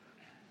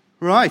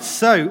Right,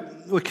 so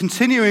we're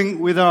continuing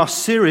with our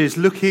series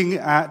looking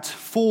at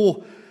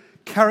 4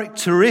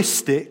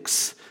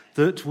 characteristics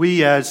that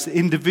we as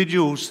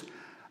individuals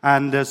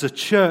and as a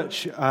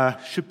church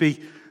should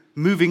be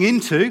moving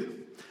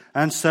into.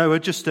 And so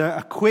just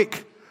a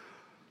quick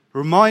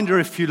reminder,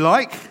 if you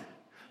like,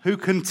 who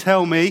can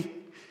tell me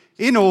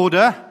in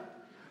order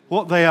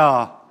what they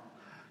are?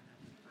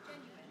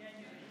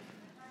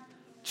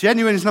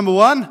 Genuine is number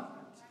 1.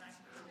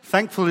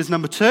 Thankful is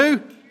number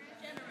 2.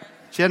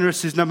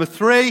 Generous is number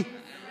 3.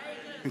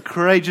 And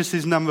courageous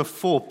is number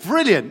 4.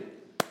 Brilliant.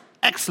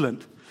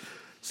 Excellent.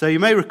 So you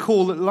may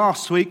recall that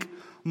last week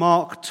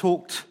Mark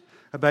talked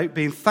about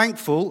being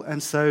thankful.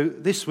 And so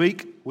this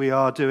week we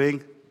are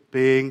doing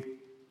being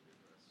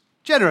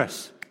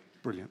generous.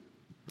 Brilliant.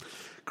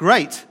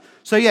 Great.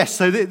 So yes,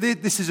 so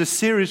this is a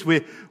series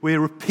we're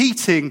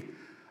repeating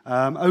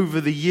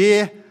over the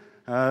year,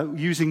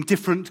 using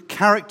different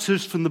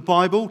characters from the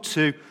Bible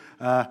to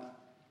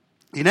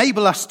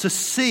enable us to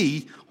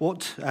see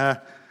what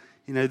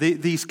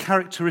these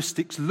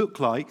characteristics look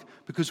like,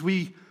 because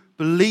we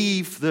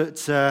believe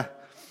that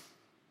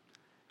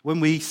when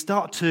we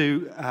start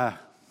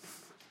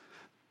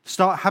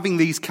having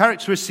these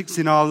characteristics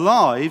in our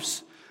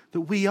lives,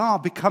 that we are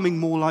becoming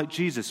more like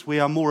Jesus. We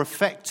are more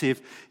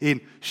effective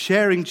in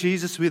sharing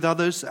Jesus with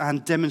others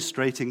and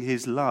demonstrating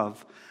his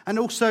love. And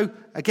also,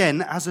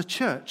 again, as a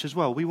church as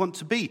well, we want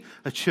to be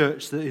a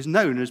church that is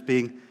known as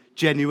being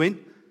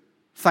genuine,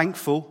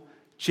 thankful,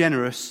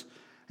 generous,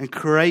 and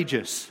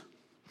courageous.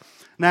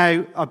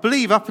 Now, I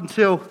believe up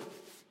until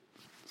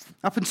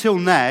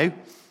now,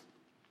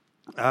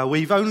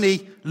 we've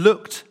only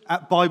looked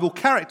at Bible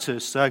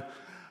characters. So,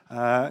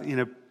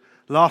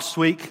 last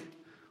week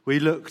we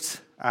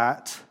looked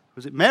at,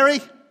 was it Mary?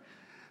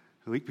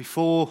 The week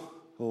before,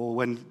 or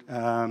when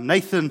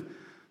Nathan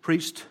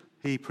preached,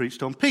 he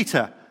preached on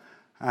Peter.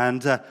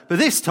 And but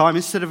this time,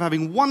 instead of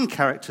having one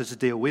character to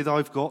deal with,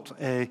 I've got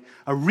a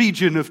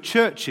region of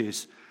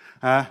churches,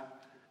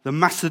 the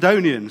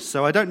Macedonians.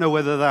 So I don't know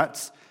whether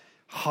that's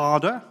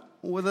harder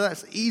or whether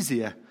that's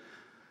easier.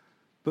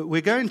 But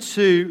we're going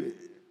to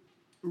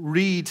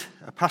read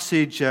a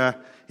passage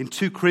in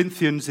 2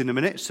 Corinthians in a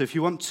minute. So if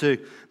you want to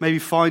maybe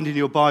find in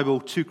your Bible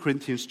 2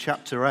 Corinthians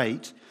chapter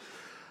 8.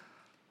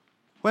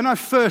 When I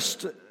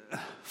first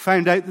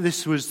found out that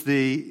this was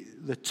the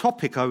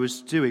topic I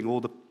was doing,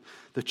 or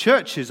the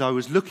churches I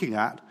was looking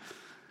at,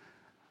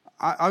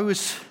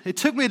 it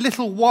took me a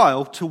little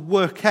while to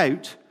work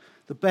out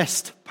the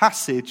best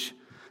passage,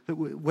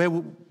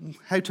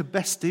 how to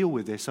best deal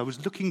with this. I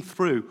was looking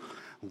through,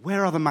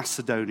 where are the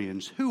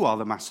Macedonians? Who are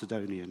the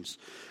Macedonians?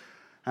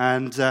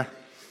 And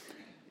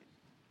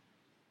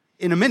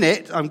in a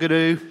minute, I'm going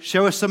to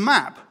show us a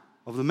map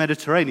of the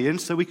Mediterranean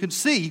so we can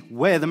see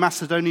where the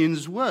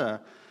Macedonians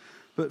were.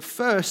 But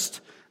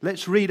first,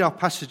 let's read our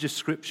passage of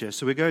Scripture.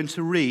 So we're going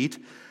to read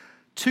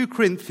 2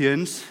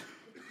 Corinthians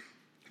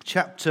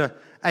chapter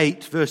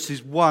 8,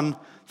 verses 1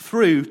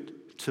 through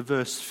to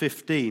verse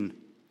 15.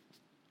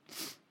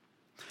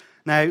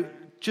 Now,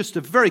 just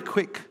a very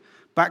quick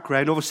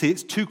background. Obviously,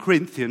 it's 2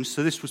 Corinthians,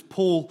 so this was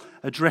Paul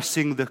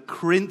addressing the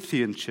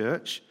Corinthian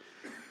church.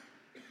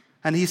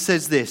 And he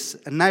says this,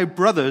 "And now,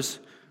 brothers,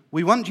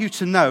 we want you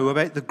to know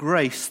about the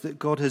grace that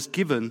God has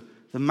given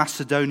the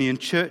Macedonian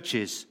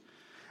churches.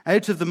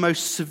 Out of the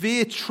most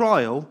severe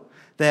trial,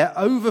 their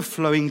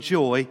overflowing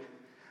joy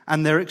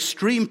and their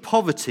extreme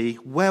poverty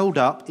welled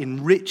up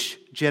in rich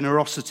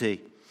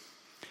generosity.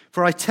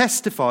 For I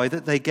testify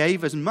that they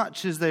gave as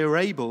much as they were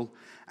able,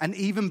 and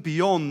even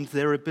beyond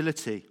their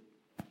ability.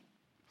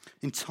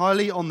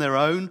 Entirely on their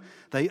own,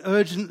 they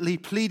urgently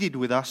pleaded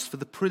with us for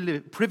the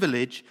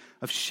privilege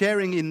of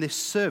sharing in this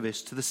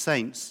service to the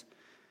saints.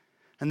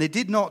 And they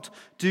did not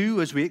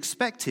do as we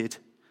expected,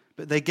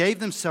 but they gave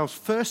themselves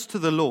first to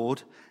the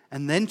Lord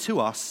and then to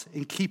us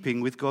in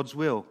keeping with God's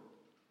will.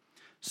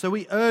 So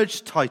we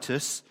urged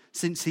Titus,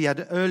 since he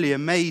had earlier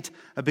made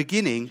a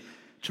beginning,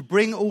 to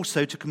bring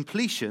also to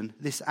completion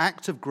this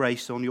act of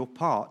grace on your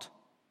part.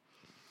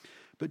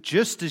 But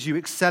just as you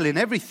excel in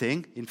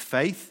everything, in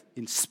faith,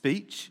 in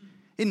speech,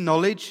 in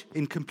knowledge,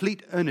 in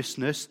complete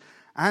earnestness,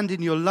 and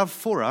in your love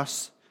for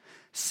us,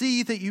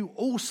 see that you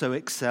also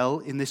excel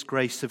in this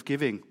grace of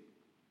giving.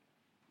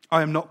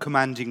 I am not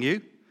commanding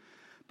you,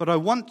 but I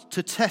want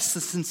to test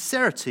the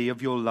sincerity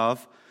of your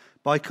love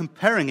by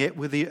comparing it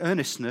with the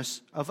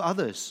earnestness of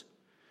others.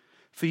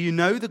 For you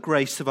know the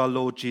grace of our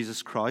Lord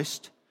Jesus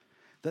Christ,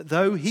 that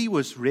though he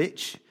was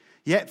rich,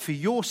 yet for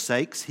your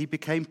sakes he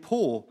became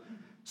poor,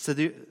 so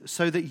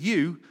that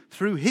you,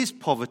 through his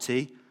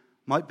poverty,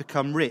 might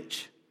become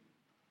rich.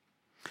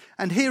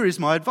 And here is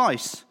my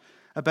advice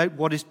about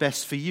what is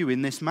best for you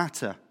in this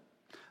matter.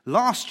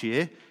 Last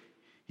year,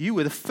 you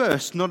were the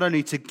first not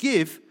only to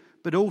give,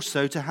 but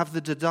also to have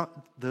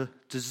the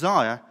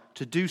desire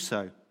to do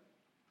so.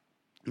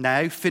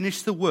 Now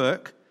finish the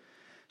work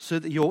so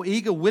that your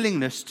eager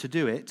willingness to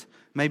do it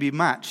may be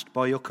matched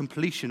by your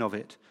completion of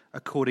it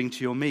according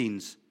to your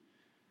means.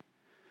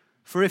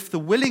 For if the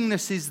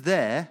willingness is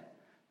there,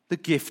 the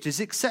gift is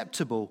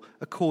acceptable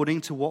according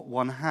to what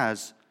one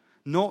has,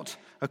 not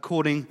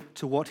according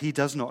to what he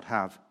does not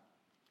have.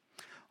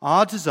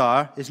 Our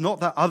desire is not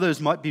that others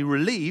might be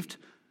relieved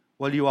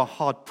while you are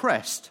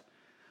hard-pressed,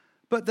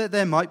 but that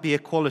there might be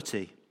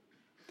equality.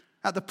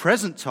 At the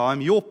present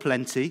time, your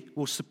plenty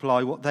will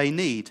supply what they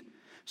need,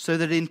 so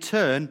that in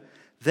turn,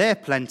 their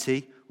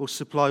plenty will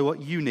supply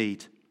what you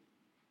need.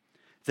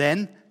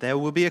 Then there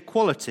will be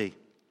equality.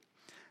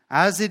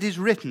 As it is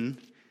written,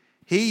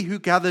 he who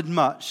gathered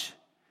much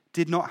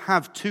did not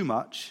have too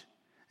much,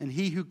 and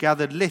he who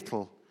gathered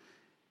little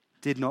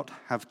did not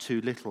have too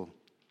little.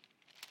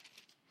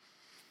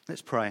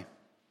 Let's pray.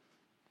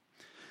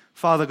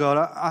 Father God,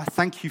 I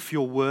thank you for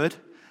your word.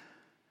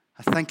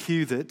 I thank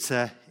you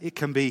that it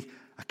can be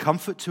a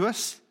comfort to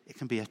us. It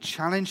can be a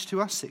challenge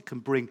to us. It can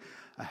bring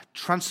a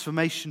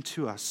transformation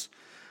to us.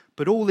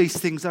 But all these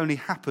things only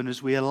happen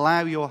as we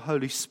allow your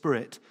Holy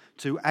Spirit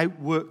to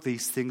outwork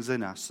these things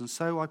in us. And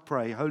so I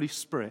pray, Holy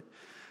Spirit,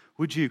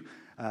 would you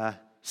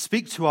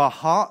speak to our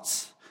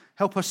hearts,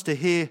 help us to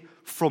hear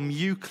from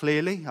you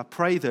clearly. I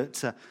pray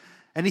that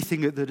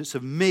anything that is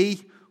of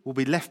me will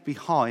be left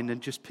behind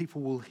and just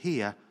people will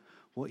hear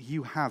what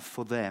you have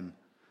for them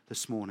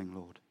this morning,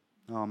 Lord.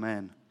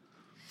 Amen.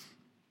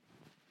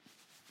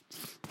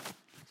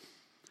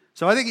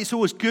 So I think it's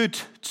always good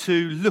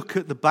to look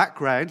at the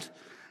background.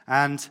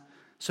 And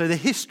so the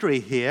history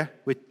here,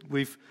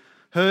 we've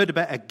heard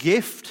about a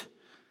gift.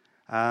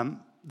 The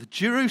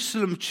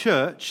Jerusalem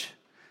church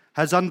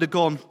has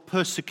undergone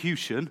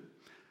persecution.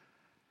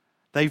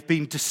 They've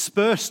been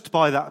dispersed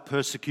by that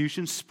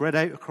persecution, spread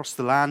out across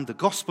the land. The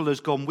gospel has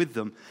gone with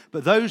them.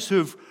 But those who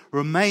have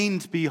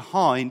remained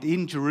behind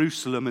in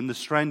Jerusalem and the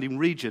surrounding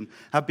region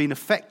have been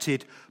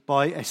affected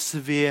by a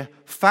severe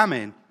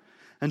famine.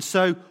 And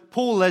so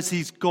Paul, as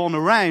he's gone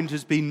around,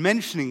 has been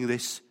mentioning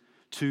this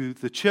to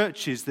the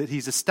churches that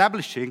he's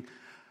establishing.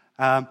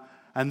 And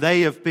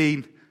they have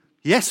been,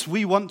 yes,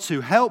 we want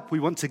to help.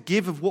 We want to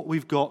give of what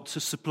we've got to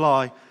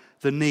supply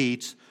the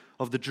needs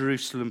of the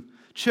Jerusalem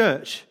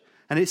church.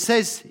 And it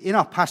says in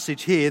our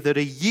passage here that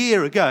a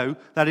year ago,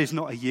 that is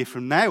not a year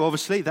from now,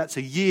 obviously, that's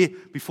a year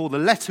before the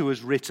letter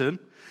was written,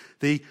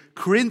 the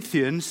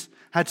Corinthians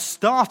had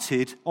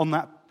started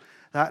on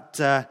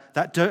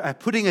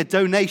putting a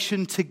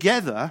donation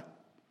together,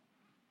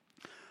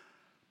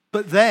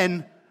 but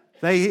then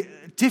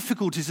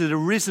difficulties had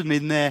arisen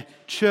in their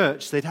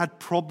church. They'd had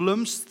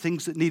problems,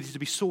 things that needed to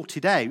be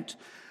sorted out.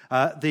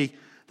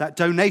 That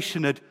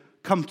donation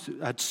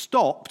had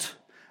stopped,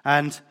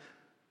 and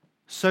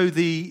so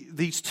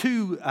these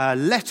two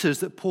letters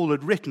that Paul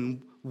had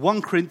written,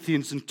 1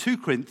 Corinthians and 2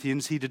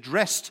 Corinthians, he'd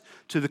addressed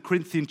to the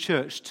Corinthian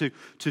church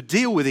to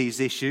deal with these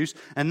issues.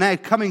 And now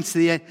coming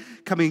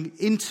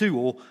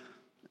into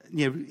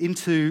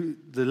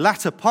the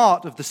latter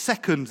part of the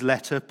second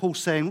letter, Paul's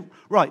saying,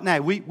 right, now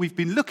we've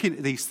been looking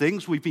at these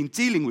things, we've been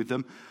dealing with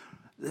them.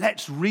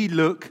 Let's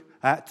relook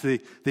at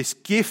this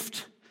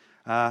gift,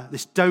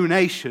 this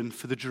donation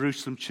for the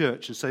Jerusalem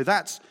church. And so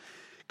that's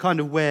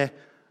kind of where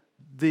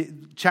the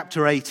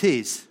chapter 8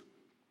 is.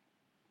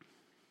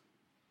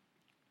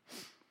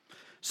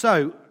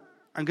 So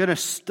I'm going to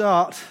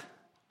start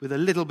with a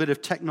little bit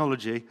of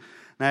technology.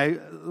 Now,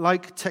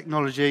 like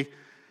technology,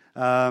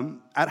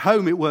 at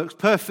home it works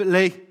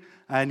perfectly,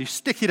 and you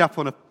stick it up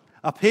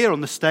here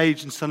on the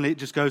stage, and suddenly it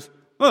just goes,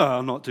 oh,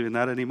 I'm not doing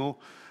that anymore.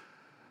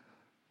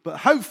 But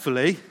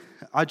hopefully,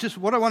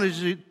 what I wanted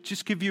to do,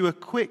 just give you a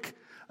quick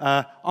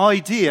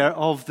idea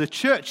of the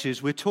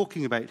churches we're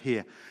talking about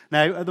here.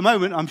 Now, at the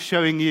moment, I'm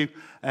showing you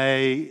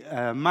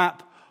a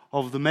map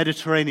of the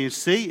Mediterranean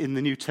Sea in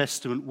the New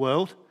Testament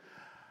world.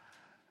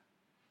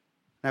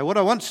 Now, what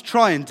I want to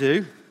try and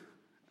do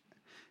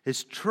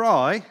is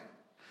try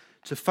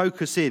to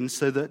focus in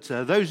so that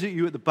those of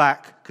you at the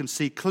back can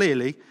see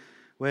clearly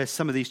where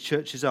some of these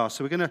churches are.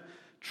 So we're going to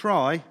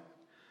try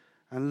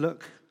and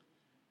look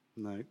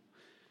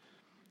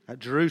at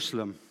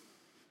Jerusalem.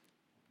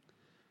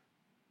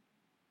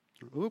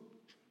 Oop.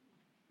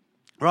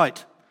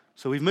 Right,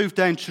 so we've moved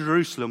down to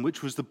Jerusalem,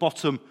 which was the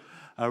bottom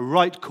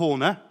right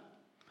corner.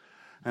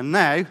 And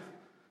now I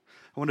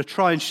want to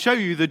try and show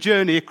you the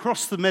journey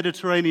across the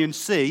Mediterranean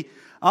Sea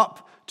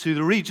up to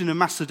the region of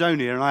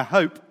Macedonia, and I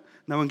hope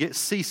no one gets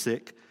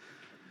seasick.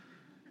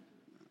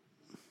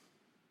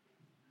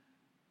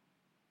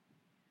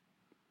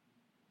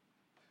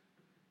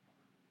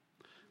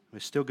 We're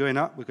still going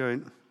up. We're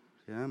going,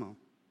 come on.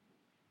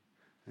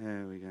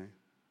 There we go.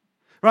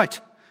 Right.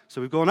 So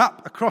we've gone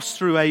up across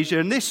through Asia,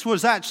 and this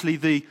was actually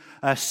the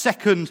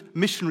second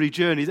missionary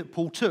journey that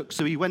Paul took.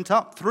 So he went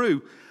up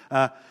through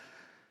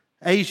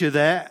Asia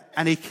there,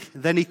 and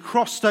then he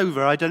crossed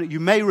over.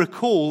 You may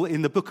recall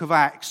in the book of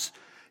Acts,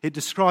 it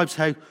describes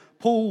how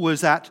Paul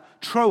was at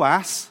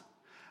Troas,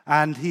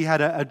 and he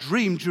had a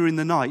dream during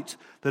the night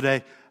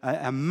that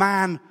a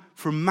man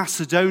from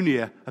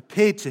Macedonia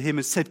appeared to him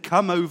and said,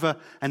 "Come over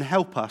and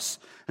help us."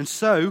 And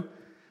so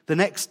the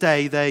next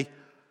day they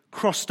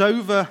crossed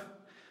over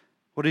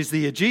what is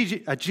the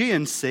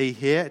Aegean Sea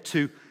here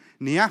to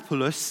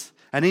Neapolis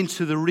and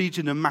into the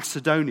region of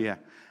Macedonia.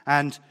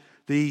 And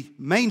the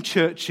main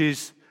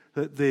churches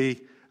that the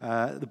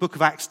the book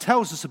of Acts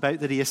tells us about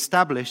that he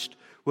established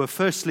were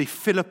firstly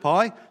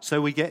Philippi,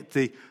 so we get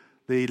the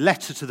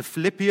letter to the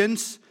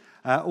Philippians,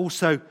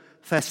 also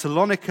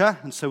Thessalonica,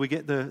 and so we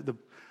get the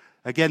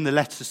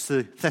letters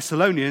to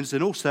Thessalonians,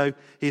 and also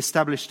he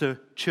established a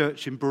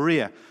church in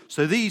Berea.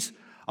 So these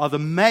are the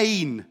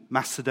main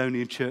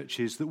Macedonian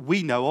churches that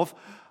we know of.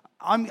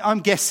 I'm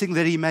guessing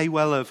that he may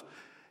well have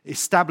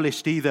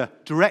established either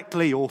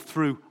directly or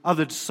through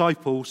other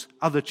disciples,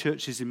 other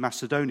churches in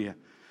Macedonia.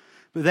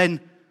 But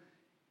then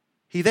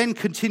he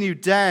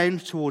continued down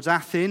towards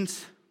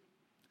Athens,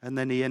 and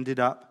then he ended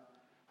up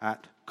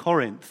at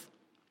Corinth,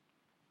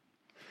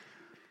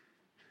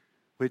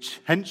 which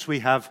hence we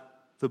have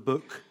the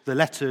book, the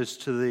letters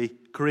to the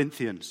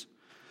Corinthians.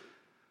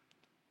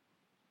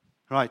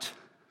 Right,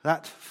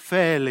 that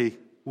fairly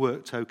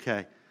worked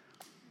okay.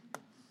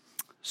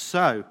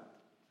 So,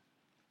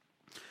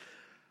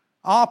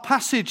 our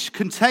passage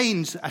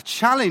contains a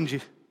challenge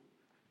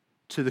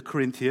to the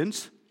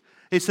Corinthians.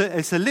 It's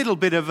a little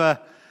bit of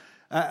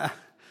an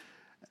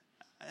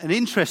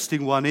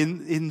interesting one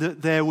in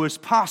that there was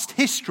past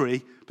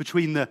history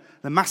between the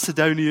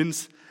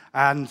Macedonians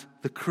and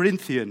the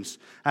Corinthians.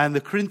 And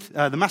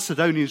the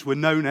Macedonians were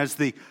known as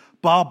the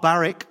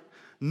barbaric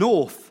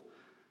north.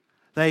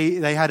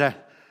 They had a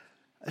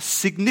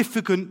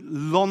significant,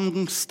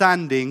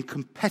 long-standing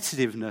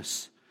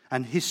competitiveness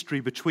and history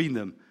between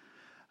them.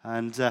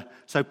 And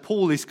so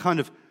Paul is kind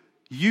of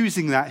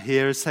using that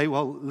here and say,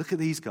 well, look at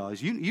these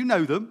guys. You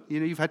know them.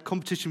 You've had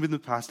competition with them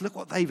in the past. Look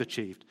what they've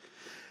achieved.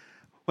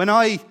 When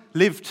I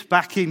lived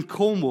back in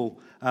Cornwall,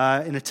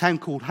 in a town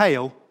called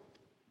Hale,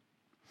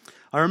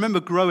 I remember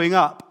growing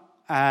up,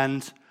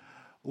 and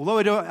although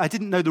I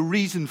didn't know the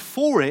reason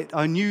for it,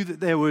 I knew that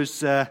there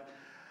was a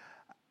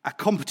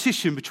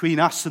competition between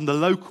us and the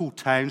local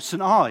town,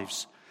 St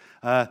Ives.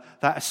 That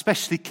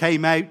especially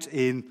came out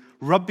in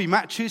rugby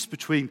matches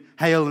between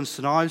Hale and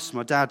St Ives.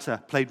 My dad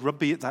played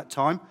rugby at that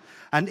time.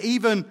 And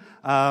even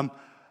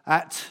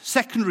at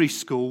secondary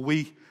school,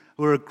 we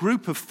were a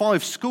group of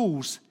 5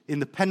 schools in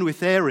the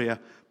Penwith area,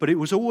 but it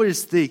was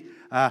always the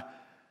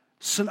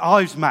St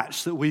Ives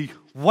match that we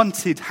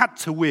had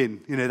to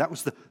win. That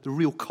was the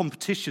real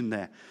competition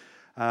there.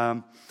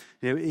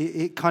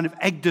 It kind of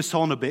egged us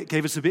on a bit,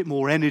 gave us a bit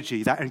more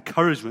energy, that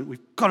encouragement.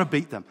 We've got to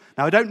beat them.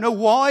 Now, I don't know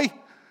why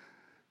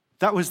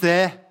that was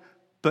there,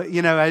 but,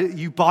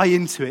 you buy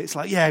into it. It's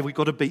like, yeah, we've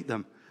got to beat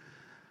them.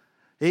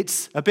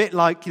 It's a bit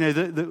like,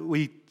 that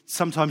we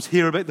sometimes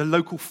hear about the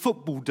local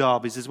football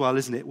derbies as well,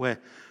 isn't it?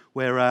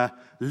 Where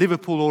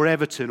Liverpool or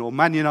Everton or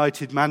Man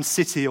United, Man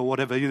City or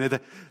whatever,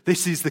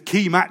 this is the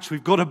key match.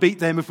 We've got to beat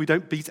them if we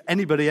don't beat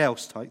anybody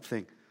else type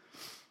thing.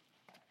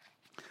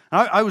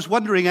 I was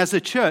wondering as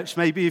a church,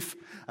 maybe if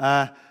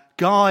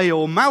Guy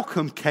or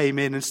Malcolm came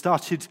in and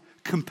started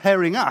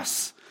comparing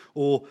us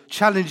or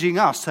challenging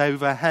us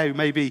over how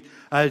maybe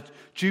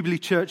Jubilee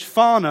Church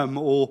Farnham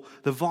or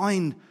the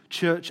Vine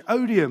Church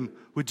Odium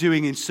were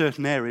doing in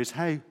certain areas,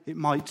 how it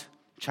might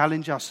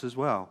challenge us as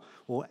well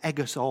or egg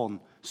us on,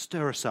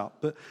 stir us up.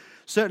 But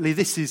certainly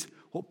this is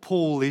what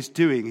Paul is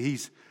doing.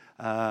 He's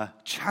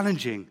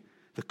challenging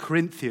the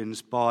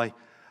Corinthians by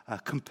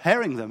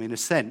comparing them, in a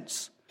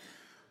sense,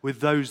 with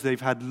those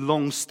they've had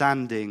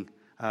long-standing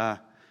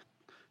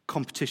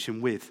competition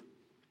with.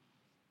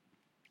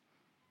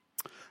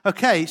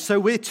 Okay, so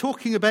we're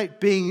talking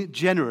about being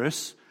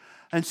generous,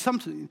 and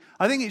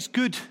I think it's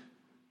good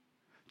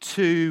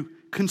to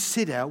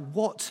consider,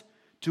 what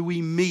do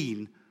we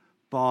mean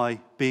by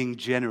being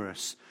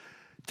generous?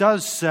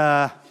 Does,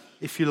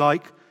 if you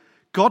like,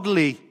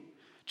 godly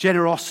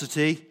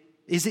generosity,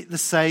 is it the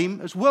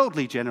same as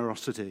worldly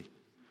generosity?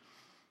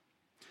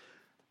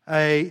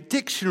 A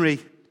dictionary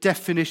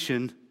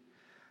definition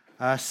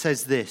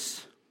says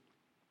this: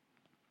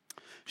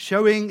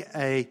 showing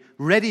a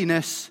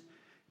readiness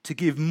to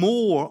give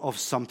more of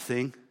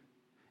something,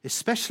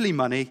 especially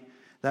money,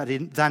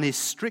 than is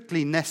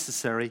strictly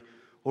necessary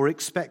or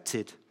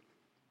expected.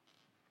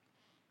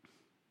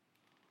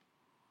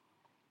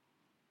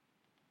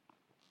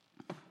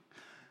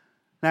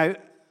 Now,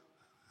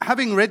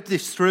 having read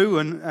this through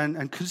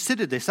and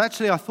considered this,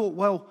 actually I thought,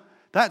 well,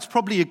 that's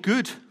probably a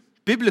good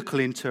biblical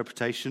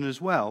interpretation as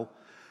well.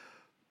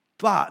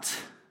 But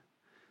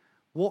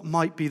what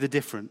might be the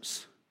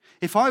difference?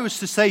 If I was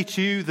to say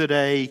to you that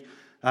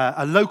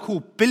a local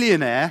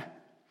billionaire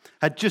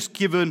had just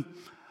given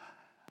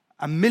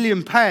 £1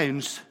 million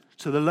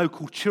to the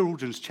local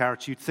children's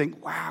charity, you'd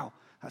think, wow,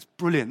 that's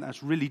brilliant,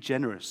 that's really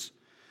generous.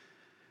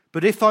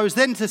 But if I was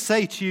then to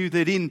say to you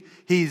that in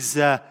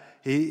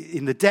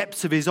the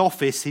depths of his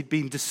office, he'd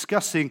been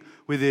discussing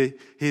with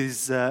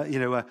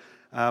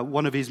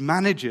one of his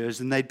managers,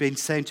 and they'd been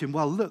saying to him,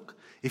 well, look,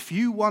 if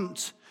you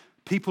want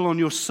people on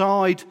your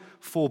side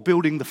for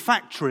building the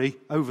factory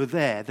over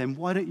there, then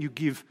why don't you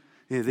give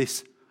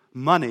this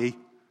money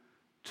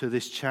to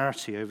this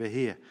charity over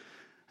here?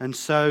 And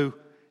so,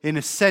 in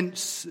a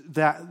sense,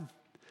 that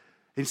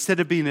instead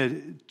of being a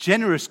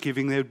generous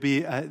giving,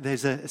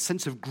 there's a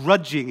sense of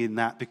grudging in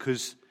that,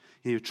 because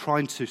you're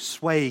trying to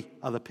sway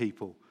other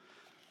people.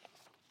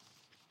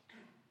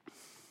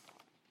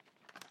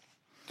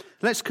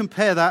 Let's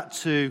compare that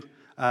to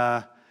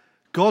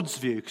God's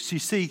view. Because you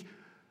see,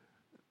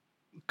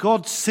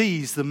 God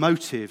sees the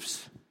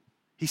motives.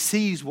 He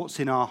sees what's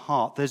in our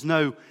heart. There's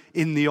no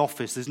in the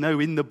office. There's no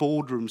in the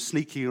boardroom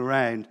sneaking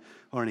around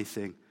or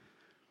anything.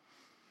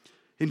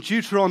 In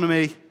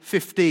Deuteronomy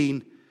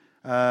 15,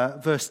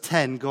 verse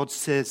 10, God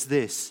says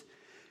this: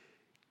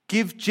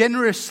 "Give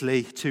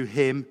generously to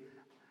him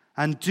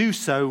and do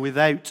so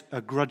without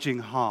a grudging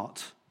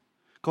heart."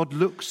 God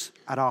looks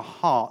at our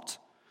heart,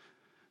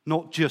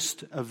 not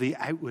just of the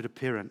outward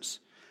appearance.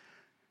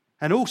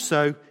 And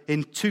also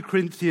in 2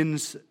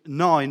 Corinthians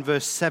 9,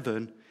 verse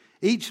 7,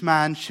 each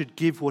man should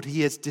give what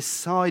he has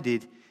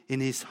decided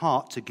in his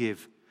heart to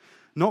give,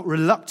 not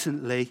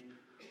reluctantly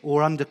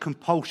or under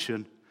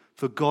compulsion,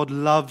 for God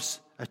loves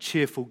a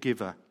cheerful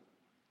giver.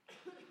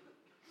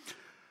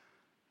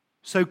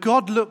 So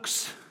God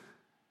looks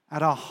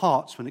at our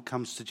hearts when it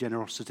comes to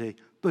generosity,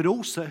 but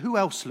also who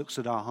else looks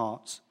at our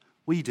hearts?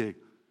 We do.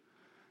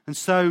 And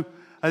so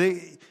I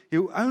think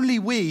only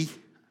we,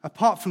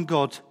 apart from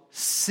God,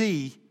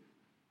 see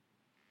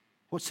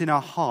what's in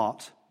our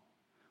heart.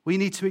 We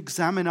need to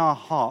examine our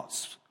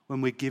hearts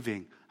when we're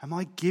giving. Am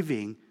I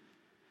giving,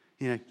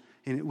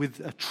 with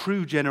a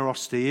true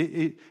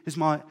generosity?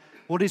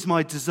 What is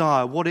my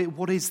desire?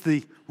 What is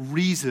the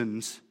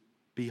reasons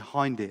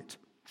behind it?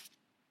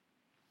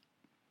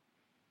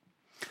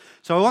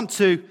 So I want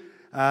to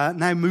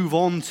now move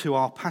on to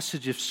our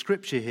passage of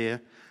Scripture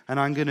here, and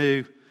I'm going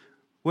to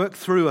work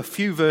through a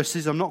few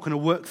verses. I'm not going to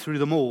work through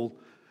them all,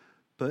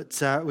 but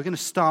we're going to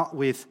start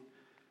with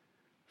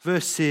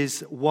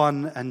verses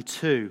 1 and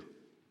 2.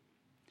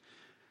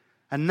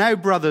 "And now,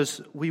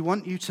 brothers, we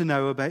want you to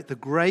know about the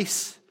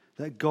grace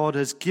that God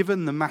has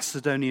given the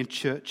Macedonian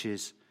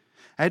churches.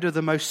 Out of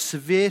the most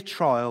severe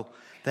trial,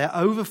 their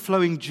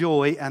overflowing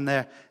joy and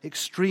their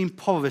extreme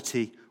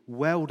poverty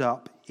welled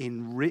up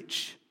in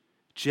rich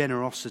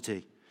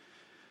generosity."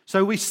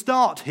 So we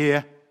start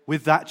here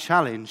with that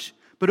challenge,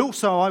 but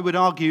also I would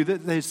argue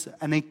that there's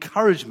an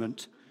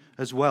encouragement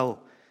as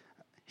well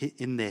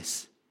in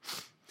this.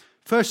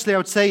 Firstly, I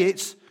would say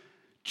it's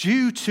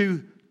due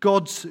to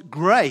God's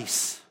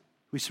grace.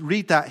 We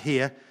read that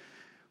here.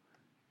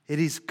 It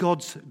is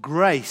God's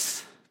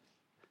grace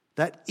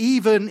that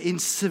even in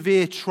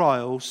severe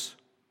trials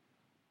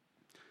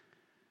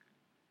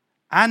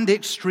and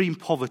extreme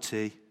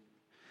poverty,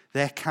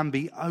 there can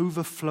be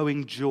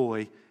overflowing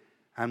joy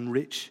and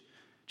rich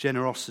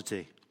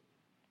generosity.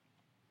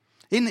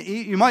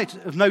 You might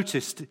have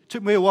noticed, it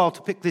took me a while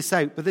to pick this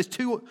out, but there's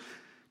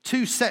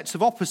two sets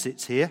of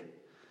opposites here.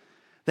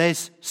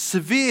 There's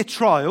severe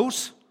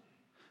trials,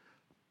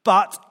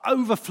 but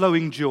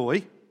overflowing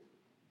joy.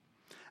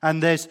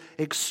 And there's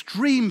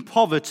extreme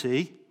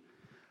poverty,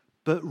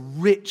 but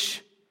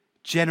rich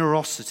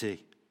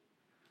generosity.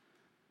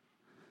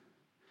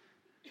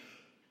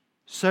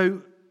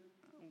 So,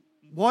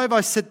 why have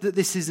I said that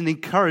this is an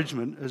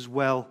encouragement as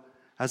well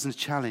as a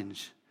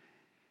challenge?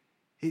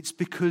 It's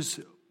because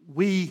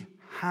we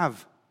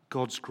have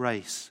God's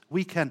grace.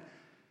 We can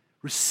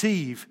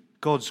receive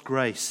God's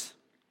grace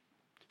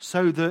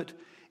so that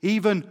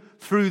even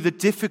through the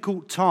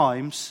difficult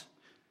times,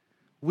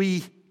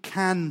 we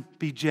can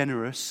be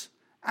generous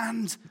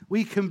and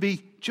we can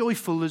be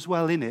joyful as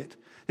well in it.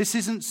 This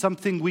isn't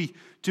something we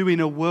do in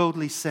a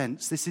worldly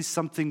sense. This is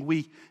something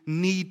we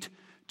need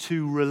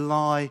to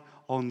rely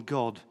on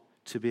God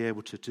to be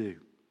able to do.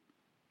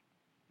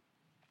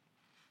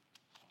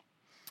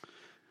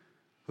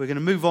 We're going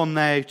to move on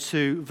now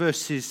to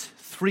verses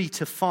 3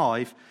 to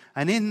 5.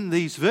 And in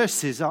these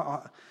verses,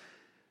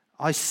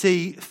 I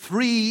see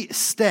 3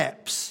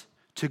 steps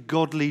to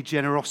godly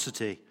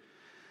generosity.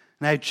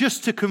 Now,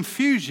 just to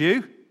confuse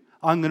you,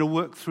 I'm going to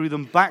work through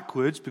them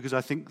backwards because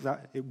I think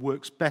that it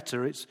works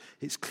better.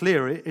 It's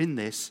clearer in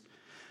this.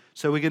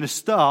 So we're going to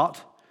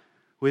start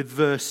with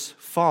verse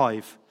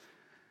 5.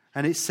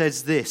 And it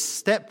says this: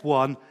 Step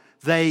 1,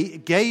 they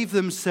gave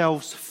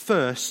themselves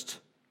first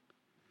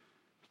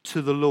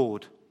to the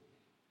Lord.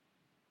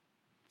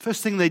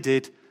 First thing they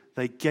did,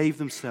 they gave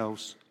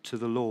themselves to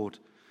the Lord.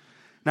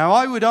 Now,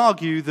 I would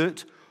argue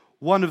that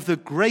one of the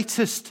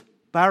greatest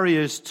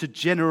barriers to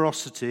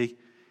generosity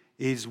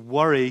is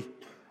worry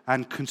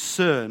and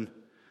concern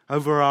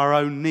over our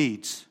own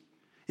needs.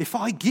 If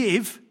I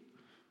give,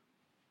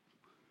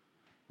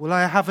 will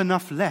I have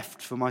enough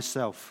left for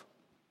myself?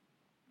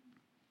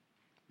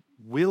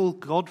 Will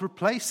God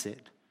replace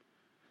it?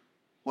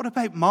 What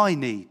about my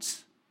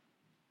needs?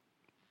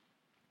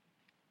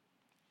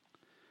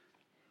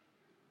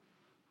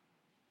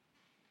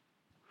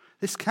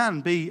 This can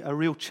be a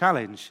real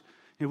challenge.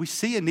 We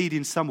see a need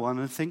in someone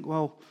and think,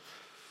 well,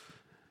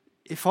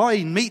 if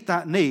I meet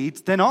that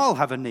need, then I'll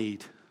have a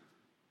need.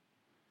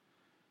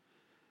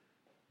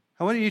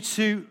 I want you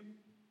to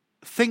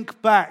think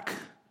back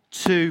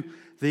to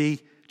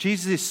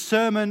Jesus'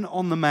 Sermon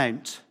on the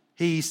Mount.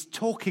 He's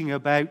talking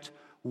about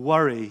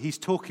worry. He's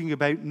talking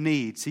about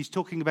needs. He's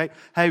talking about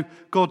how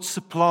God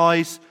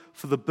supplies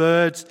for the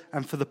birds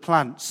and for the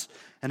plants.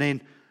 And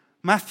in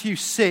Matthew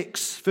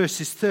 6,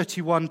 verses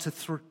 31 to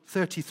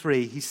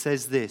 33, he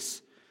says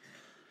this: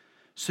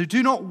 So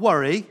do not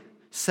worry,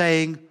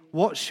 saying,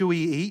 what shall we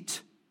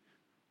eat?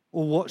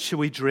 Or what shall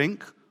we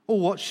drink? Or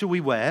what shall we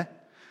wear?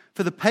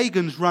 For the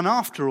pagans run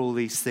after all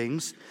these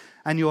things,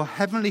 and your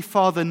heavenly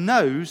Father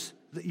knows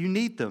that you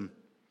need them.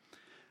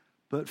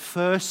 But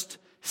first,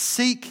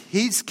 seek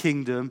his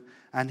kingdom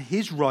and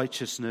his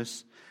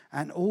righteousness,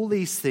 and all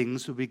these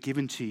things will be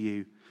given to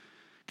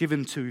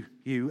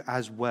you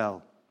as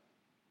well.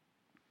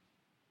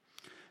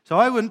 So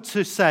I want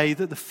to say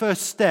that the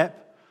first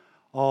step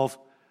of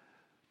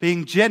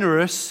being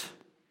generous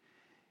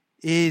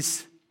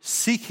is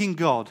seeking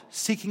God,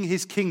 seeking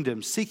his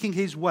kingdom, seeking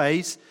his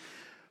ways,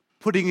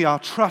 putting our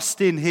trust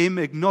in him,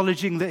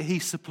 acknowledging that he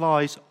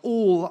supplies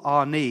all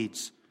our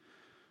needs.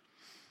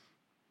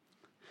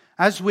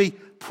 As we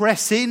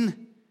press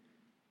in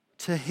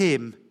to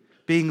him,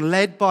 being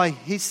led by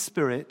his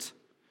Spirit,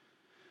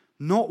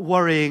 not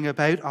worrying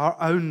about our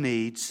own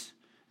needs,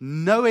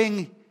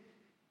 knowing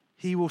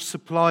he will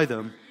supply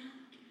them,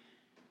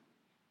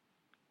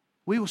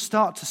 we will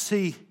start to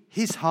see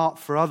his heart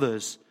for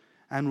others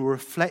and will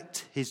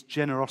reflect his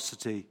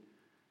generosity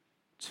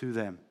to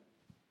them.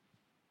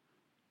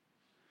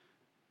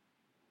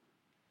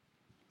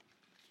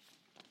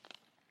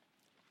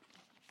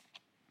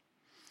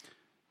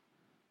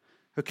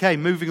 Okay,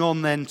 moving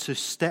on then to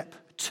step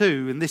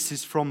 2, and this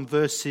is from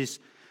verses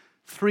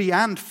 3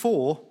 and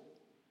 4.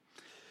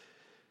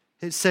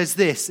 It says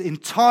this,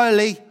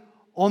 entirely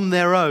on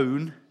their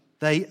own,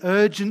 they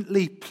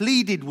urgently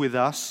pleaded with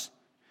us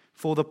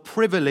for the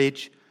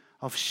privilege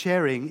of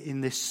sharing in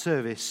this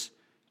service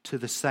to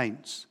the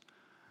saints.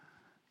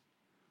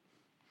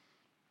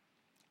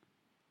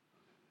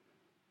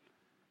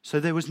 So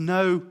there was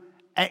no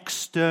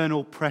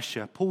external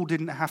pressure. Paul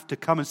didn't have to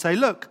come and say,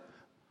 look,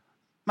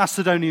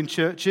 Macedonian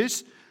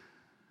churches,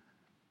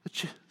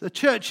 the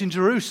church in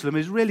Jerusalem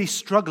is really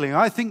struggling.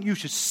 I think you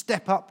should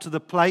step up to the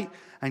plate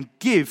and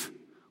give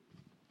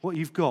what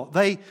you've got.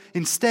 They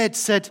instead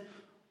said,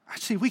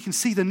 actually, we can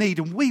see the need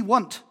and we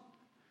want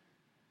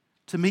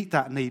to meet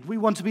that need. We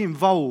want to be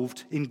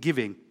involved in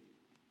giving.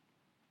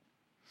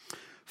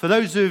 For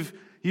those of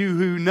you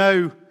who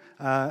know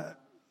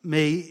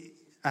me,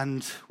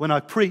 and when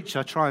I preach,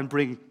 I try and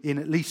bring in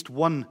at least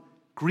one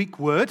Greek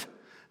word,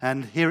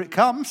 and here it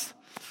comes.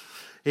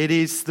 It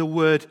is the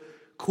word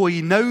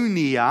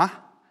koinonia,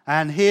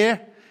 and here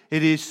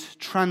it is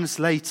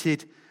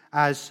translated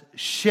as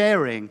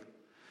sharing.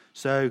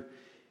 So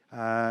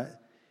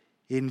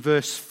in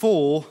verse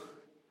 4,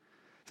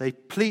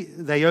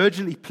 they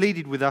urgently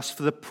pleaded with us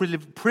for the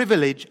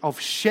privilege of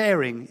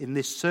sharing in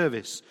this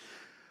service.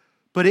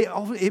 But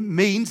it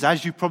means,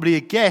 as you probably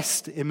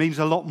guessed, it means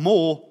a lot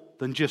more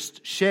than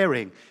just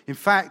sharing. In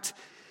fact,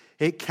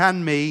 it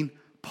can mean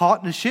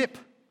partnership,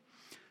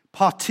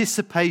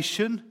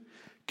 participation,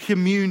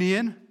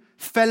 communion,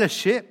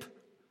 fellowship,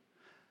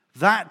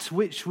 that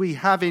which we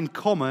have in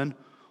common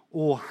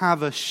or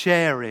have a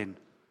share in.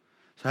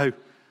 So,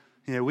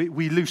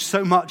 we lose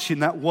so much in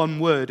that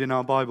one word in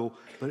our Bible,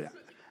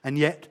 and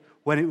yet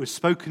when it was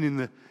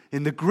spoken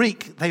in the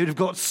Greek, they would have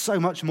got so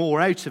much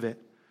more out of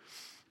it.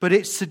 But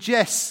it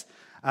suggests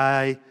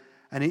an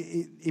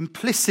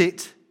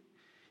implicit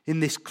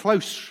in this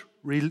close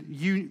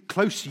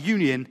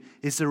union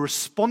is the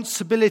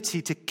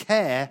responsibility to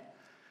care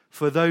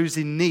for those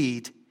in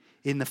need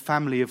in the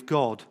family of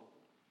God.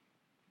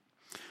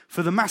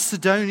 For the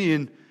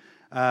Macedonian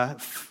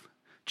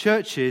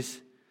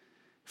churches,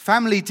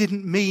 family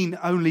didn't mean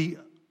only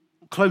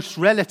close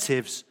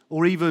relatives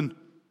or even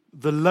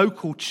the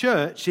local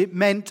church. It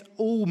meant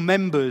all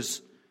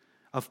members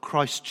of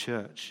Christ's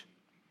church.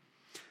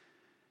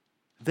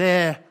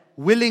 Their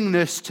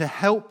willingness to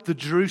help the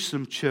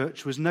Jerusalem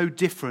church was no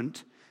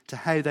different to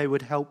how they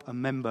would help a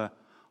member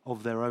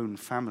of their own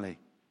family.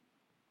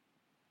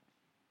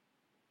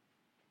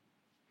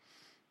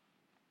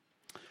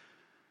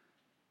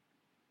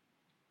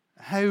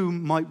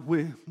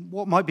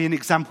 What might be an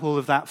example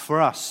of that for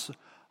us?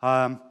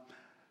 For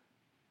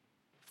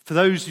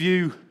those of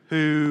you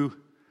who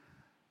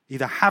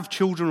either have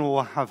children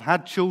or have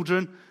had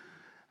children,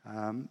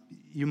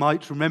 you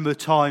might remember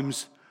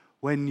times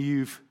when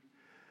you've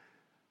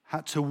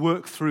had to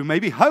work through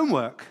maybe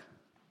homework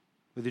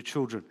with your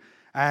children.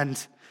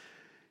 And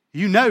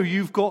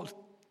you've got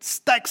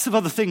stacks of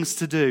other things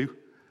to do,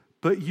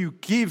 but you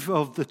give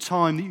of the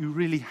time that you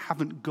really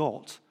haven't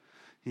got.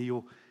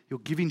 You're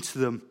giving to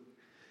them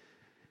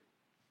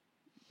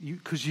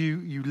because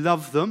you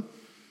love them.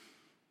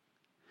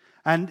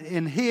 And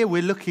in here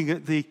we're looking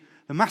at the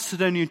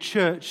Macedonian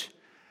church.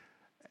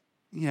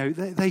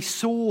 They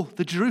saw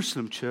the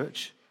Jerusalem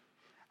church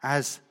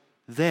as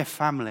their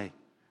family,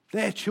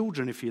 their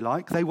children, if you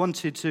like. They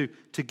wanted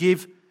to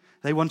give.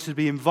 They wanted to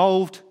be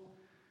involved.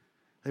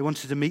 They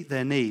wanted to meet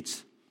their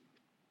needs.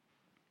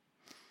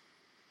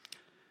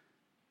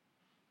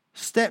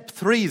 Step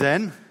 3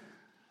 then,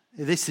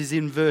 this is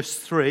in verse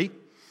 3.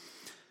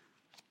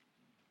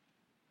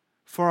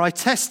 For I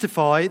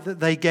testify that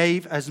they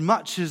gave as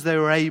much as they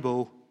were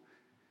able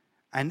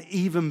and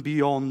even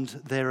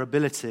beyond their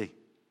ability.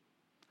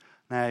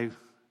 Now,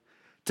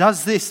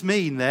 does this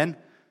mean then,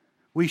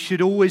 we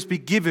should always be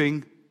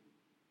giving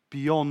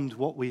beyond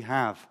what we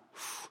have.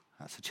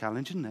 That's a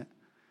challenge, isn't it?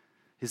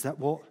 Is that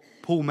what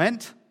Paul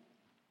meant?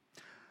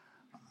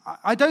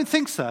 I don't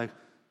think so.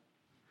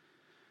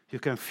 You're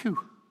going, phew.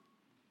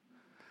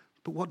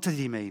 But what did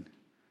he mean?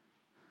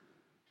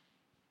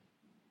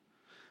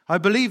 I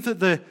believe that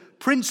the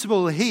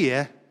principle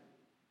here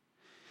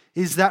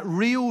is that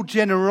real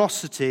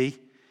generosity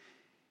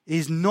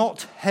is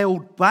not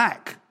held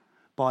back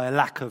by a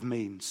lack of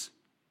means.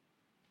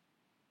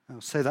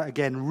 I'll say that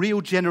again.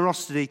 Real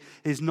generosity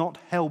is not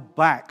held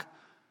back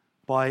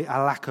by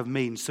a lack of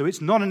means. So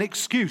it's not an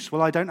excuse.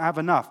 Well, I don't have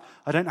enough.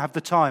 I don't have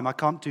the time. I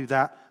can't do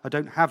that. I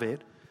don't have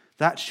it.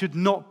 That should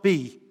not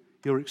be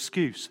your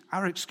excuse.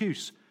 Our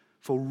excuse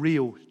for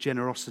real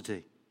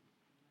generosity.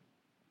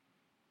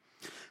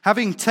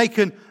 Having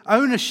taken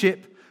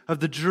ownership of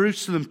the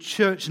Jerusalem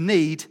church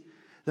need,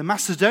 the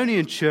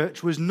Macedonian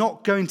church was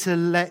not going to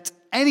let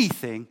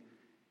anything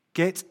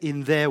get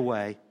in their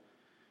way,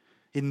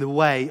 in the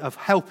way of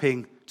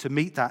helping to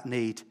meet that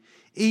need,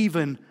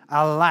 even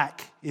a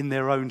lack in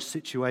their own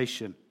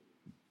situation.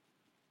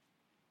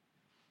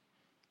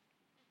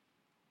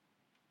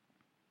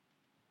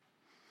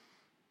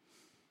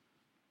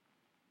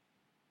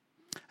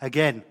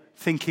 Again,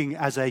 thinking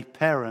as a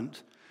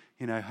parent,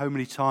 how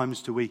many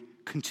times do we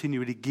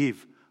continually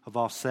give of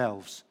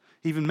ourselves?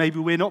 Even maybe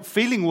we're not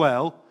feeling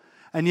well,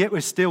 and yet we're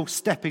still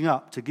stepping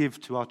up to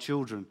give to our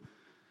children.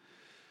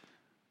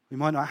 We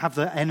might not have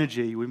the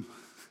energy, but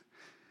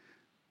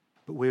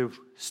we're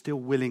still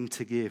willing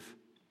to give.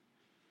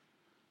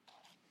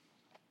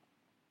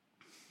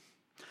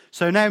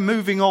 So now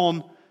moving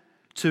on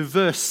to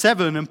verse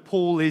 7, and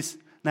Paul is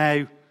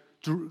now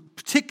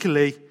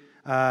particularly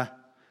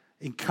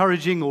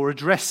encouraging or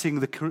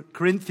addressing the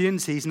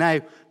Corinthians. He's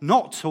now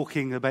not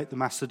talking about the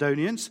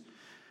Macedonians,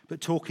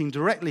 but talking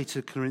directly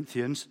to the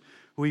Corinthians.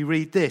 We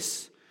read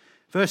this,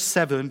 verse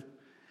 7,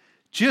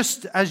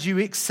 just as you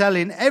excel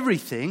in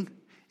everything,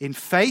 in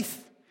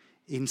faith,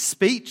 in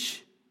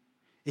speech,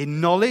 in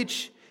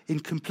knowledge, in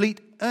complete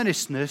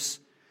earnestness,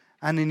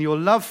 and in your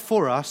love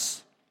for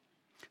us,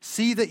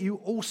 see that you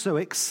also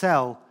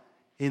excel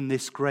in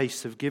this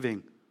grace of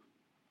giving.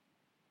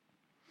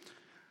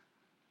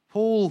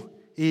 Paul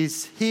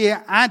is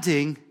here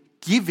adding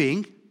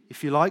giving,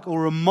 if you like,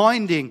 or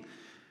reminding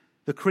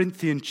the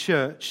Corinthian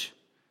church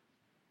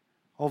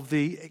of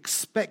the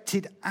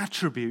expected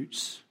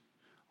attributes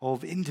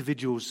of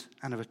individuals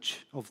and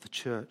of the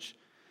church.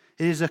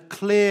 It is a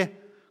clear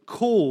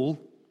call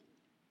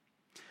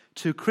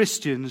to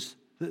Christians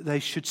that they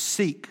should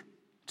seek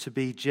to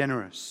be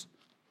generous.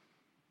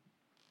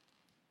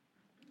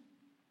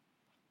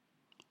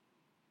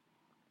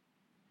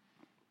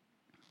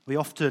 We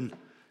often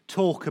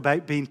talk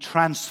about being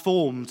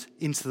transformed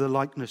into the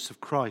likeness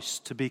of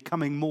Christ, to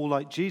becoming more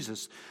like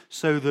Jesus,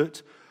 so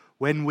that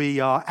when we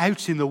are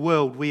out in the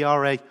world, we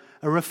are a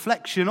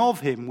reflection of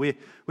him. We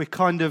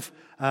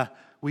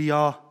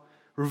are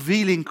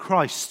revealing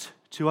Christ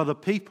to other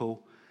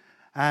people.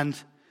 And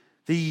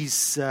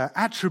these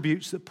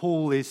attributes that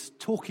Paul is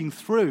talking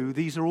through,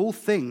 these are all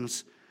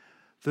things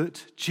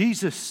that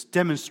Jesus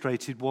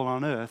demonstrated while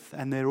on earth,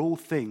 and they're all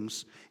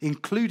things,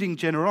 including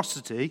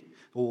generosity,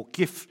 or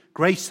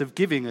grace of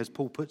giving, as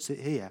Paul puts it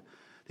here.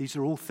 These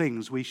are all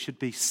things we should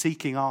be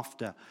seeking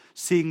after,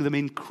 seeing them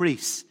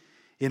increase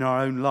in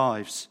our own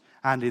lives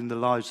and in the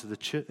lives of the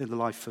church, in the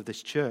life of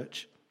this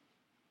church.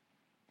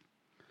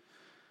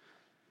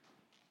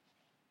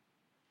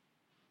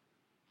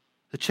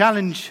 The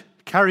challenge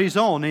carries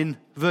on in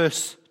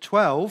verse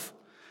 12.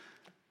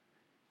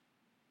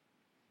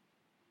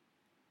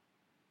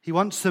 He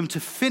wants them to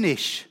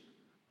finish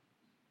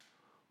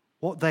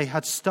what they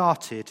had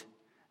started,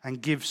 and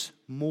gives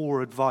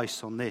more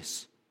advice on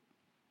this.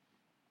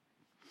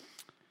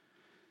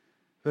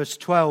 Verse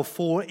 12,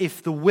 for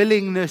if the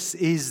willingness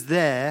is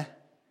there,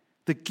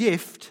 the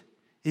gift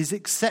is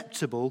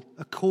acceptable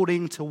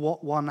according to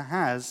what one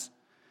has,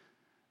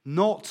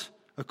 not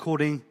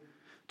according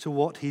to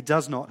what he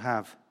does not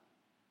have.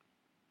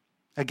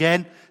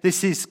 Again,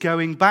 this is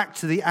going back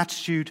to the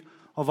attitude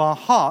of our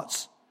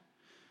hearts.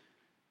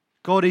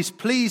 God is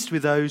pleased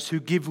with those who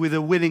give with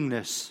a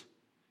willingness.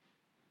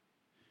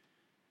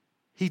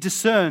 He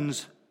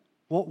discerns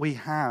what we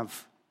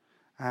have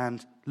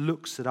and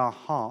looks at our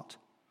heart.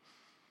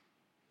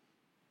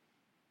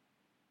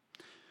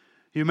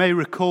 You may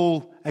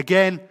recall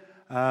again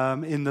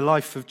in the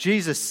life of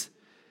Jesus,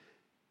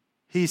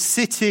 he's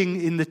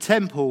sitting in the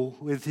temple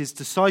with his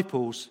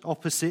disciples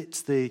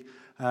opposite the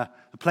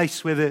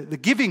place where the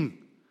giving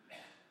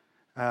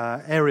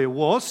area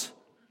was.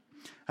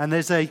 And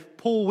there's a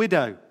poor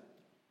widow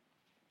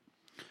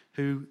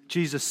who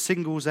Jesus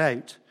singles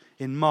out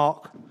in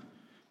Mark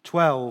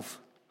 12,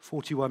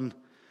 41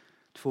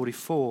 to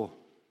 44.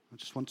 I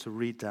just want to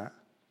read that.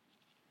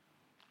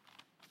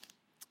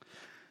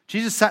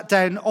 Jesus sat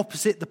down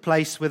opposite the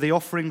place where the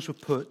offerings were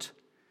put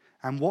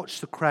and watched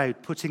the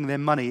crowd putting their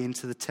money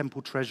into the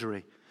temple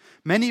treasury.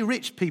 Many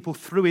rich people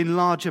threw in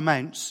large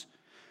amounts,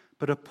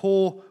 but a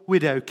poor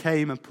widow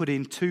came and put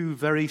in 2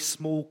 very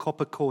small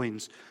copper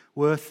coins,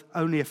 worth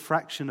only a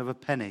fraction of a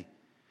penny.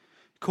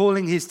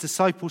 Calling his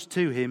disciples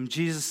to him,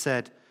 Jesus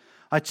said,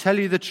 I tell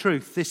you the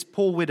truth, this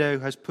poor widow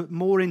has put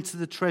more into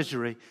the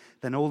treasury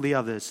than all the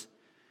others.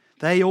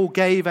 They all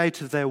gave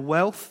out of their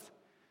wealth,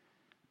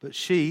 but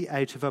she,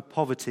 out of her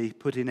poverty,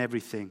 put in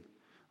everything,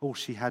 all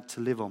she had to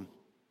live on.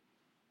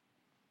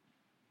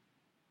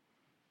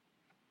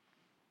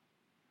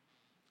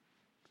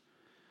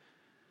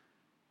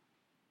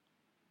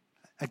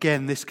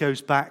 Again, this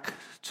goes back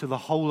to the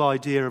whole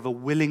idea of a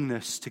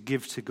willingness to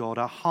give to God,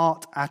 a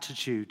heart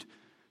attitude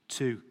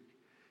to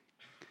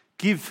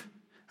give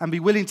and be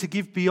willing to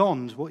give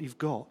beyond what you've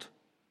got.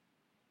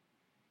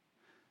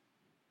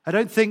 I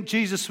don't think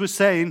Jesus was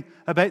saying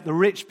about the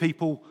rich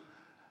people,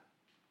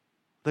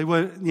 they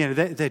weren't,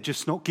 they're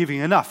just not giving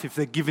enough if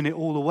they're giving it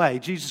all away.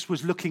 Jesus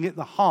was looking at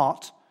the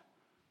heart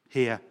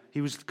here.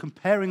 He was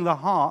comparing the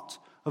heart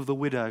of the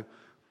widow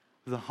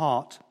with the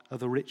heart of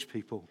the rich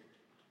people.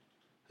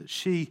 That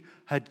she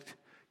had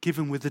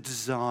given with a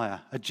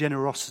desire, a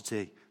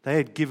generosity. They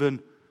had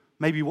given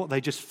maybe what they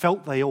just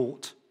felt they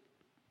ought.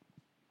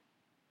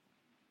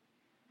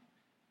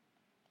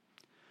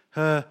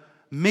 Her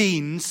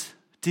means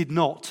did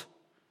not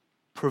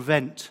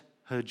prevent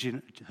her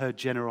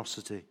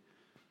generosity.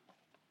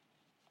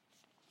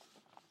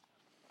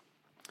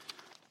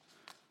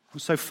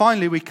 So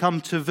finally we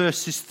come to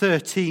verses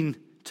 13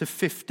 to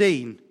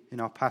 15 in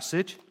our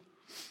passage,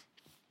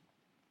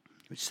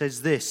 which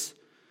says this.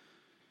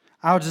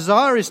 Our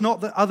desire is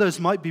not that others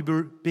might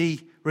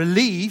be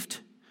relieved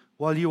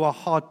while you are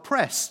hard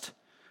pressed,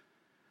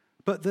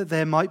 but that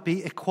there might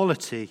be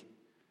equality.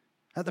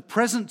 At the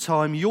present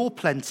time, your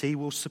plenty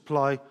will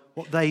supply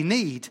what they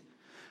need,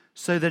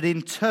 so that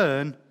in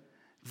turn,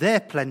 their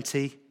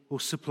plenty will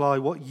supply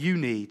what you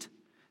need.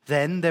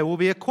 Then there will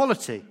be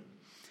equality.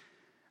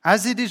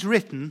 As it is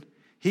written,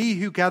 he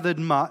who gathered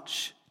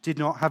much did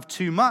not have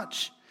too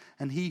much,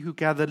 and he who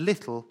gathered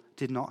little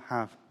did not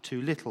have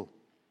too little.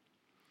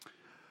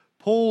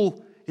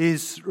 Paul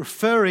is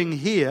referring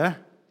here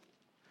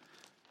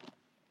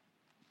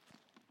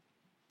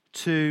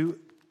to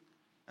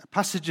a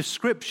passage of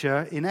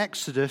Scripture in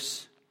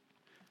Exodus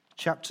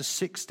chapter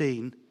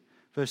 16,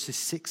 verses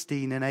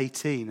 16 and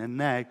 18. And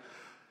now,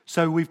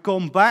 so we've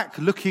gone back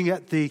looking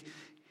at the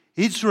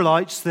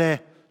Israelites. They're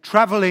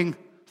traveling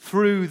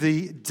through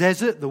the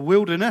desert, the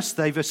wilderness.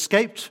 They've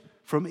escaped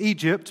from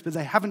Egypt, but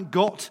they haven't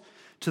got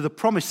to the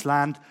promised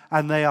land,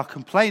 and they are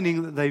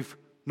complaining that they've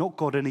not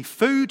got any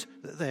food,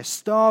 that they're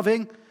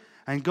starving,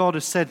 and God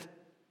has said,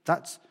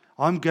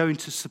 I'm going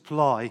to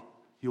supply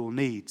your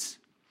needs.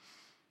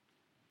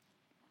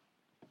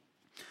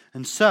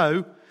 And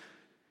so,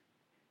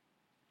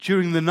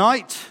 during the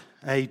night,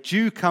 a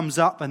dew comes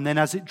up, and then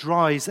as it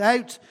dries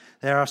out,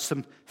 there are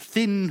some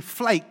thin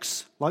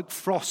flakes like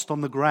frost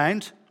on the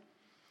ground.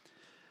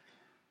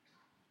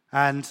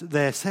 And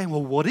they're saying,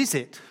 well, what is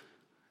it?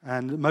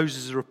 And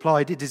Moses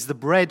replied, it is the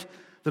bread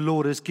the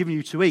Lord has given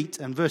you to eat.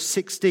 And verse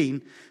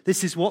 16,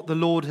 this is what the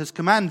Lord has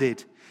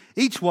commanded.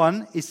 Each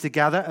one is to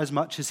gather as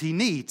much as he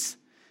needs.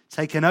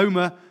 Take an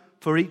omer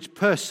for each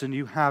person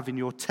you have in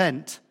your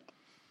tent.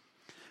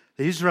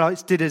 The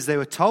Israelites did as they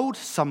were told.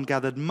 Some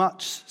gathered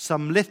much,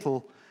 some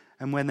little.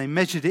 And when they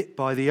measured it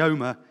by the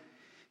omer,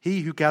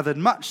 he who gathered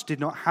much did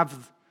not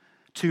have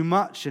too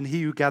much, and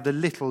he who gathered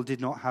little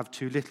did not have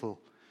too little.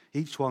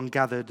 Each one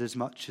gathered as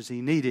much as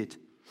he needed.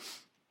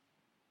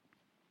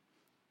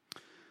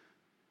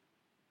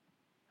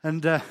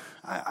 And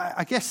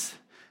I guess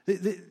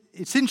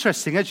it's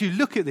interesting. As you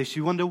look at this,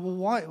 you wonder,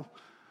 well,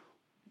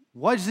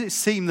 why does it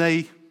seem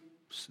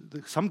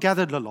some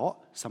gathered a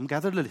lot, some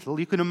gathered a little?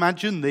 You can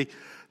imagine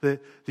the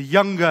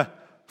younger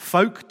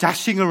folk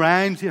dashing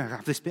around,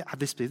 have this bit,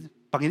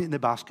 bunging it in their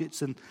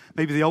baskets, and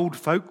maybe the old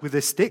folk with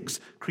their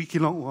sticks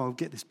creaking along, well, I'll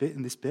get this bit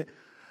and this bit.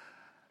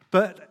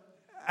 But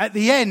at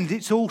the end,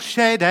 it's all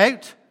shared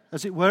out,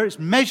 as it were, it's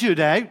measured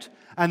out,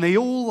 and they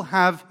all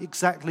have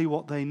exactly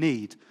what they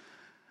need.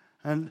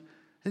 And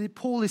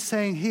Paul is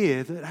saying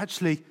here that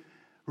actually,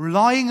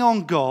 relying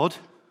on God,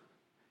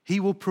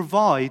 he will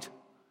provide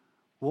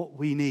what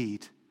we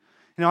need.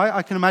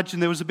 I can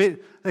imagine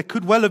there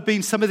could well have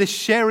been some of this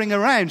sharing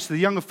around. So the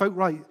younger folk,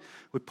 right,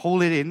 would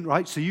pull it in,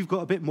 right, so you've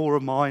got a bit more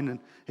of mine, and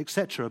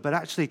etc. But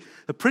actually,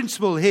 the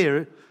principle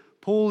here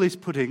Paul is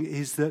putting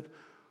is that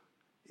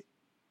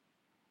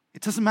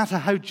it doesn't matter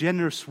how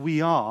generous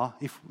we are,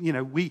 if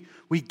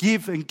we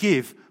give and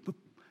give, but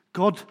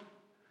God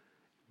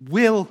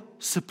will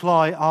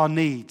supply our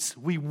needs.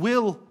 We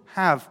will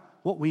have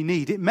what we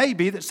need. It may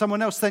be that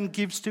someone else then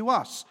gives to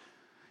us,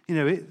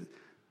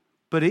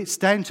 but it's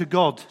down to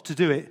God to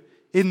do it.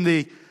 In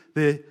the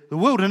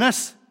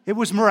wilderness, it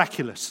was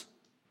miraculous.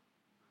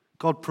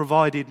 God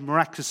provided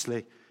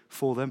miraculously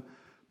for them,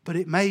 but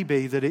it may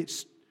be that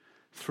it's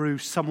through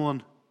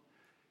someone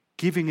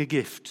giving a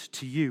gift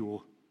to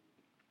you.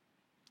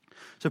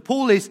 So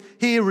Paul is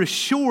here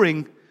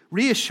reassuring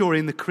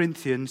the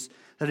Corinthians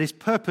that his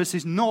purpose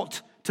is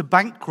not to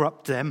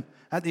bankrupt them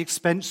at the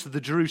expense of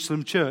the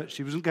Jerusalem church.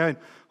 He wasn't going,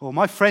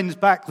 my friends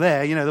back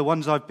there, the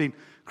ones I've been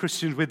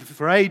Christians with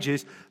for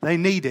ages. They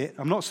need it.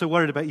 I'm not so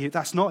worried about you.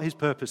 That's not his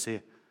purpose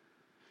here.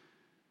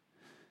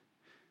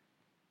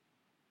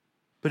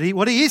 But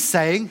what he is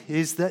saying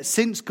is that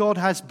since God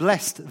has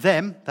blessed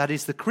them, that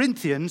is the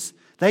Corinthians,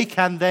 they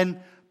can then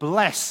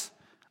bless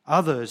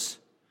others.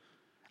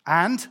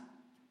 And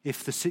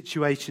if the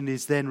situation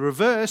is then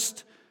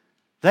reversed,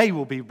 they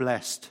will be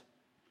blessed.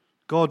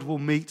 God will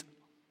meet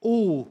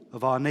all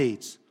of our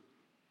needs.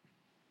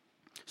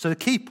 So the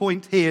key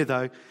point here,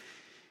 though,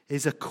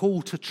 is a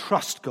call to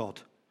trust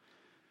God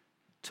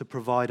to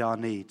provide our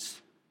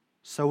needs.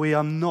 So we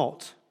are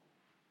not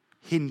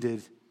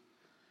hindered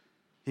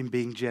in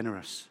being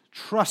generous.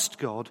 Trust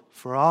God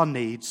for our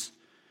needs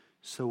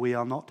so we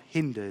are not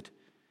hindered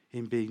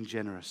in being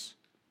generous.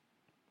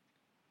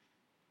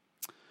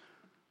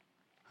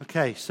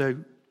 Okay, so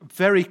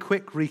very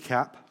quick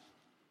recap.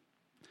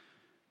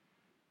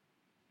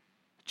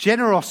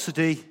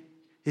 Generosity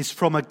is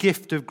from a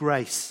gift of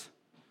grace.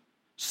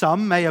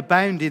 Some may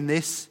abound in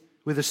this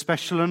with a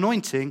special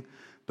anointing,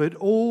 but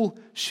all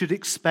should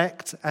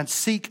expect and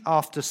seek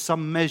after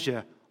some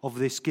measure of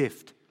this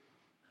gift.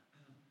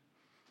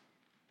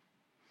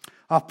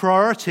 Our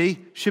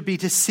priority should be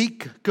to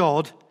seek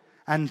God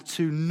and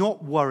to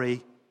not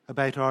worry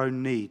about our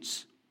own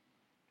needs.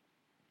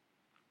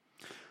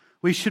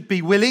 We should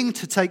be willing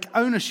to take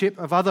ownership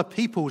of other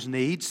people's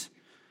needs,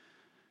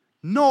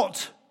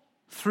 not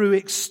through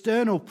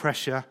external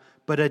pressure,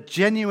 but a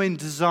genuine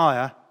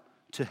desire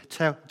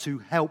to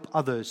help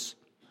others.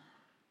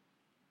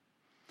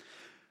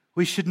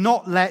 We should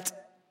not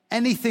let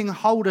anything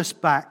hold us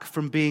back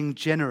from being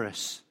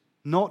generous,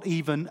 not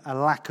even a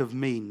lack of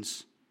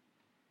means.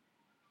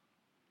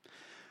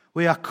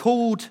 We are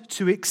called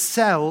to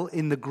excel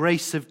in the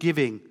grace of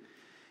giving.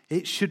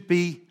 It should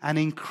be an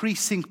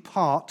increasing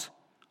part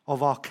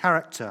of our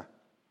character.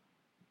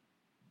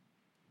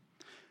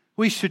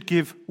 We should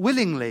give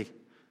willingly,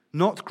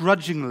 not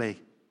grudgingly.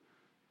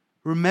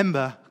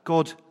 Remember,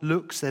 God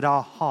looks at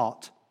our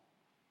heart.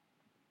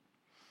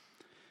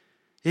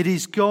 It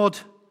is God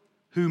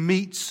who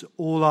meets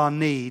all our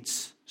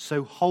needs,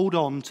 so hold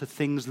on to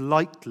things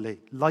lightly,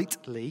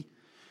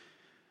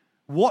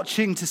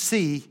 watching to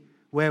see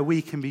where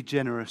we can be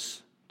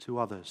generous to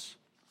others.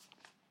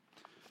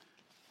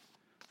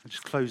 I'll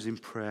just close in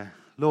prayer.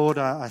 Lord,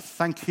 I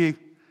thank you.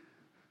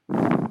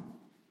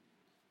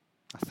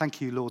 I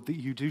thank you, Lord, that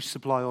you do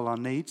supply all our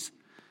needs.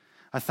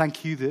 I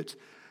thank you that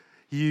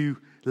you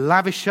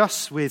lavish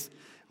us with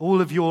all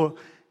of your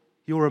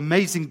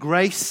amazing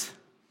grace.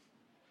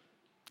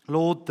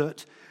 Lord,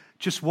 that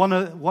just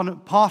one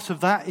part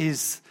of that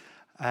is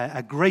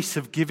a grace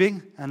of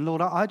giving. And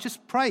Lord, I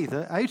just pray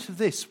that out of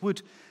this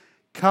would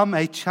come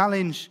a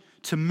challenge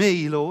to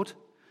me, Lord,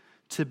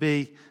 to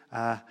be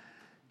a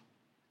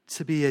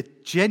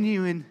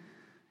genuine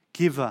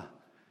giver,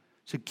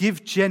 to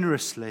give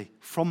generously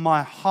from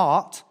my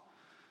heart.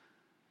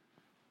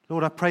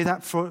 Lord, I pray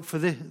that for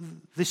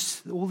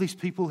all these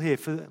people here,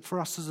 for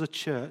us as a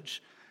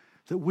church,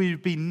 that we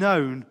would be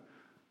known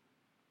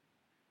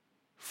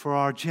for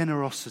our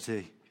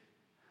generosity,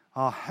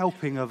 our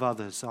helping of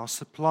others, our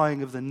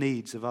supplying of the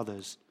needs of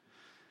others,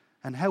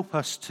 and help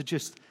us to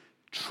just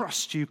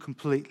trust you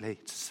completely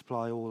to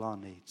supply all our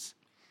needs.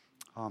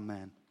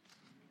 Amen.